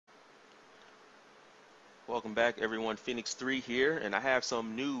Welcome back everyone, Phoenix 3 here, and I have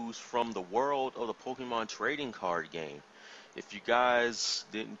some news from the world of the Pokemon trading card game. If you guys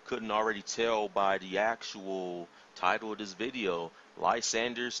couldn't already tell by the actual title of this video,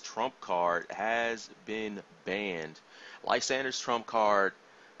 Lysandre's Trump card has been banned. Lysandre's Trump card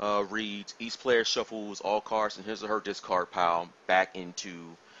reads, each player shuffles all cards in his or her discard pile back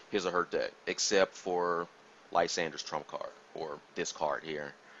into his or her deck, except for Lysandre's Trump card, or this card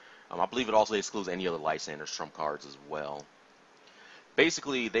here. I believe it also excludes any other Lysandre's Trump cards as well.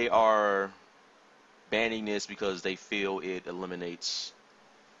 Basically, they are banning this because they feel it eliminates,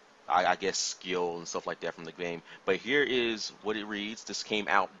 I guess, skill and stuff like that from the game. But here is what it reads. This came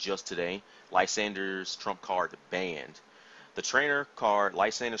out just today. Lysandre's Trump card banned. The trainer card,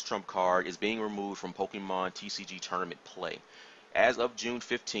 Lysandre's Trump card, is being removed from Pokemon TCG tournament play. As of June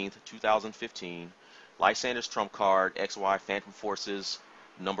 15th, 2015, Lysandre's Trump card, XY Phantom Forces,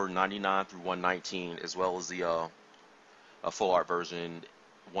 number 99 through 119, as well as the full art version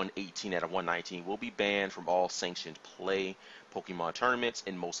 118 out of 119, will be banned from all sanctioned play Pokemon tournaments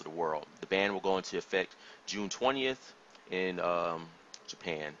in most of the world. The ban will go into effect June 20th in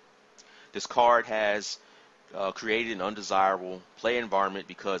Japan. This card has created an undesirable play environment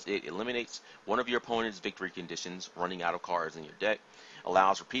because it eliminates one of your opponent's victory conditions, running out of cards in your deck,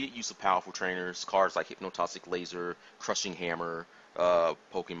 allows repeated use of powerful trainers, cards like Hypnotoxic Laser, Crushing Hammer,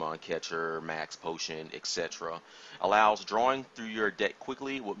 Pokemon Catcher, Max Potion, etc. Allows drawing through your deck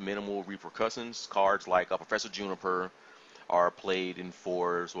quickly with minimal repercussions. Cards like Professor Juniper are played in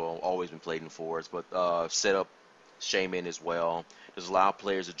fours, well, always been played in fours, but set up Shaman as well. Does allow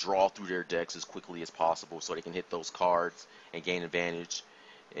players to draw through their decks as quickly as possible so they can hit those cards and gain advantage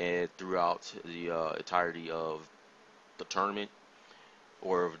throughout the entirety of the tournament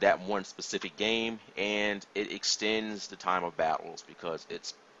or that one specific game, and it extends the time of battles because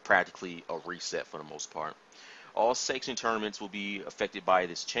it's practically a reset for the most part. All sanctioned tournaments will be affected by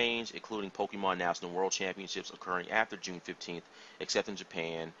this change, including Pokemon National World Championships occurring after June 15th, except in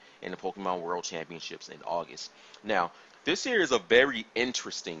Japan, and the Pokemon World Championships in August. Now, this here is a very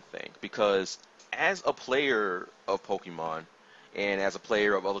interesting thing because as a player of Pokemon and as a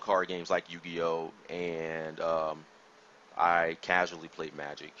player of other card games like Yu-Gi-Oh! And I casually played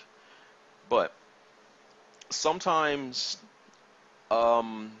Magic, but sometimes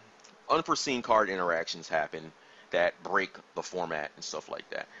unforeseen card interactions happen that break the format and stuff like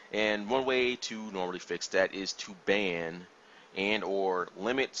that. And one way to normally fix that is to ban and or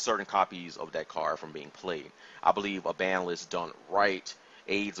limit certain copies of that card from being played. I believe a ban list done right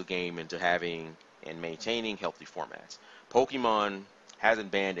aids a game into having and maintaining healthy formats. Pokemon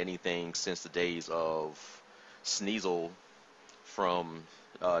hasn't banned anything since the days of Sneasel from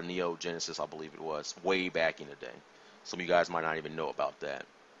Neo Genesis, I believe it was, way back in the day. Some of you guys might not even know about that.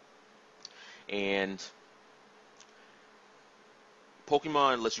 And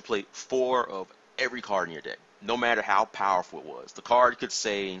Pokemon lets you play 4 of every card in your deck, no matter how powerful it was. The card could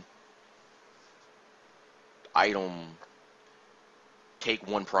say, item, take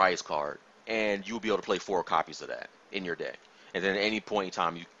 1 prize card, and you'll be able to play 4 copies of that in your deck. And then at any point in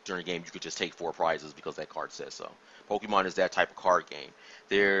time during the game, you could just take 4 prizes because that card says so. Pokemon is that type of card game.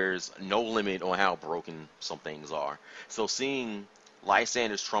 There's no limit on how broken some things are. So seeing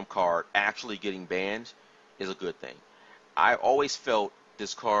Lysandre's Trump card actually getting banned is a good thing. I always felt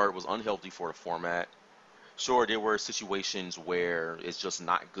this card was unhealthy for the format. Sure, there were situations where it's just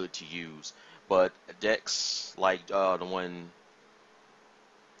not good to use, but decks like the one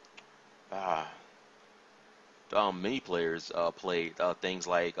many players played, things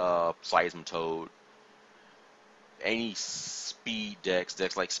like Seismitoad, any speed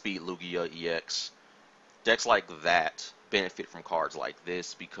decks like Speed Lugia EX, decks like that benefit from cards like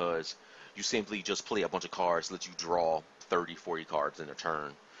this because you simply just play a bunch of cards, let you draw 30, 40 cards in a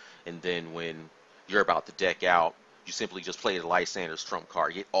turn, and then when you're about to deck out, you simply just play the Lysandre's Trump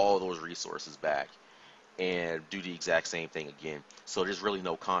card, get all those resources back, and do the exact same thing again. So there's really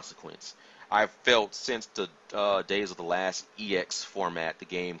no consequence. I've felt since the days of the last EX format, the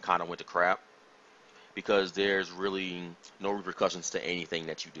game kind of went to crap because there's really no repercussions to anything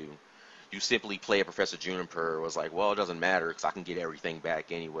that you do. You simply play a Professor Juniper, was like, well, it doesn't matter because I can get everything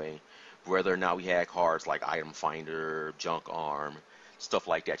back anyway. Whether or not we had cards like Item Finder, Junk Arm, stuff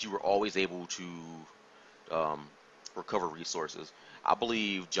like that, you were always able to recover resources. I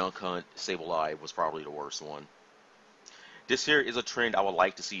believe Junk Hunt, Sableye was probably the worst one. This here is a trend I would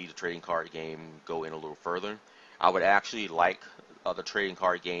like to see the trading card game go in a little further. I would actually like the trading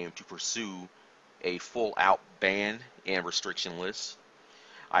card game to pursue a full-out ban and restriction list.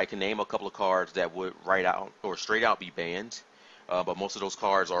 I can name a couple of cards that would right out or straight out be banned, but most of those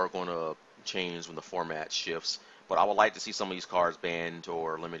cards are going to change when the format shifts. But I would like to see some of these cards banned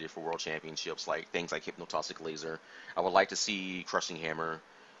or limited for World Championships, like things like Hypnotoxic Laser. I would like to see Crushing Hammer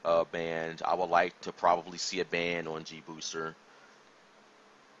banned. I would like to probably see a ban on G Booster.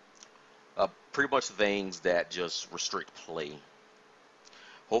 Pretty much things that just restrict play.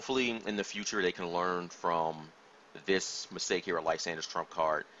 Hopefully, in the future, they can learn from this mistake here at Lysandre's trump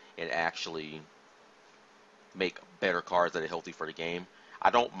card and actually make better cards that are healthy for the game. I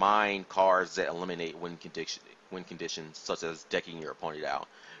don't mind cards that eliminate win conditions, such as decking your opponent out.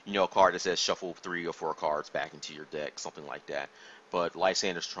 You know, a card that says shuffle 3 or 4 cards back into your deck, something like that. But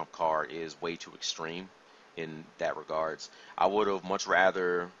Lysandre's trump card is way too extreme in that regards. I would have much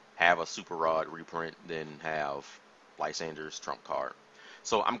rather have a Super Rod reprint than have Lysandre's trump card.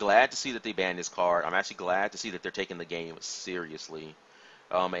 So I'm glad to see that they banned this card. I'm actually glad to see that they're taking the game seriously.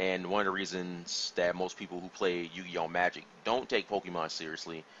 And one of the reasons that most people who play Yu-Gi-Oh! Magic don't take Pokemon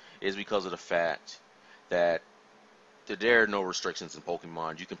seriously is because of the fact that there are no restrictions in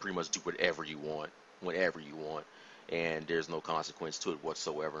Pokemon. You can pretty much do whatever you want, whenever you want, and there's no consequence to it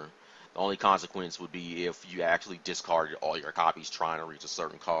whatsoever. The only consequence would be if you actually discarded all your copies trying to reach a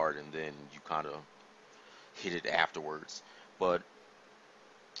certain card and then you kind of hit it afterwards. But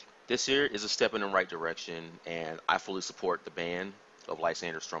this here is a step in the right direction, and I fully support the ban of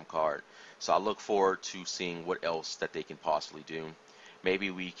Lysandre's trump card. So I look forward to seeing what else that they can possibly do.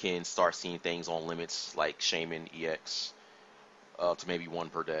 Maybe we can start seeing things on limits like Shaman EX to maybe 1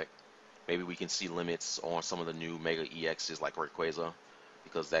 per deck. Maybe we can see limits on some of the new Mega EXs like Rayquaza,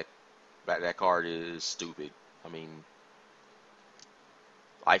 because that card is stupid. I mean,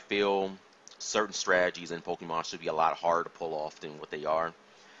 I feel certain strategies in Pokemon should be a lot harder to pull off than what they are.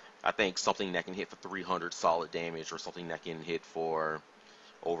 I think something that can hit for 300 solid damage or something that can hit for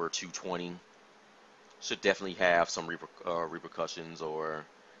over 220 should definitely have some repercussions, or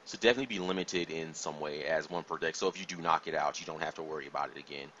should definitely be limited in some way as 1 per deck. So if you do knock it out, you don't have to worry about it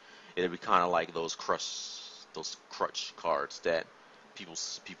again. It'll be kind of like those crutch cards that people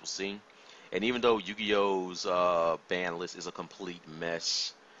see. And even though Yu-Gi-Oh's ban list is a complete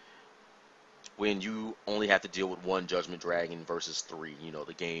mess, when you only have to deal with 1 Judgment Dragon versus 3, you know,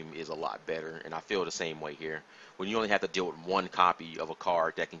 the game is a lot better. And I feel the same way here. When you only have to deal with 1 copy of a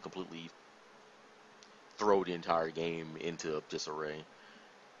card that can completely throw the entire game into disarray,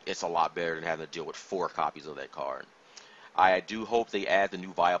 it's a lot better than having to deal with 4 copies of that card. I do hope they add the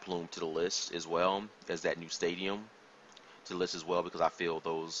new Vileplume to the list as well as that new Stadium to the list as well, because I feel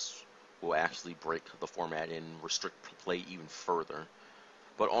those will actually break the format and restrict play even further.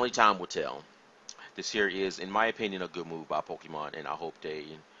 But only time will tell. This here is, in my opinion, a good move by Pokemon, and I hope they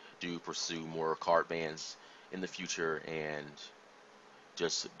do pursue more card bans in the future and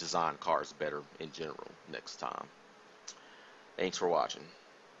just design cards better in general next time. Thanks for watching.